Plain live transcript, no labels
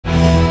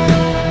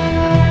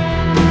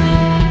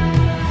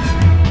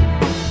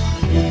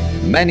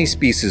Many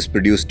species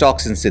produce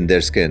toxins in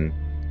their skin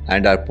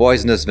and are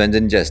poisonous when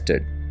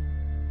ingested.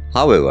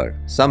 However,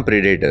 some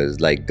predators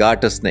like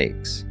garter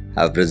snakes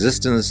have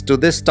resistance to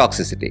this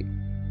toxicity.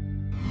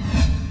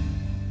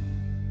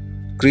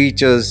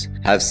 Creatures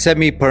have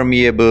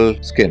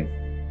semi-permeable skin.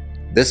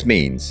 This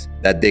means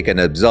that they can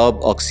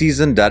absorb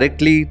oxygen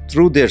directly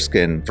through their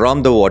skin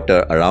from the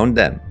water around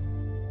them.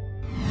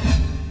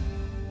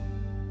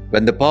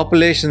 When the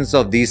populations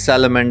of these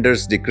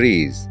salamanders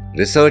decrease,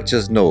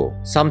 researchers know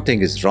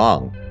something is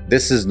wrong.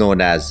 This is known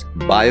as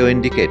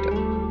bioindicator.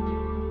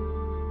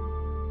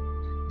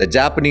 The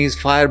Japanese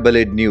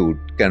fire-bellied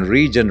newt can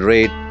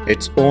regenerate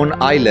its own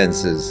eye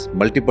lenses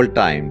multiple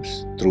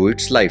times through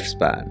its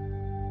lifespan.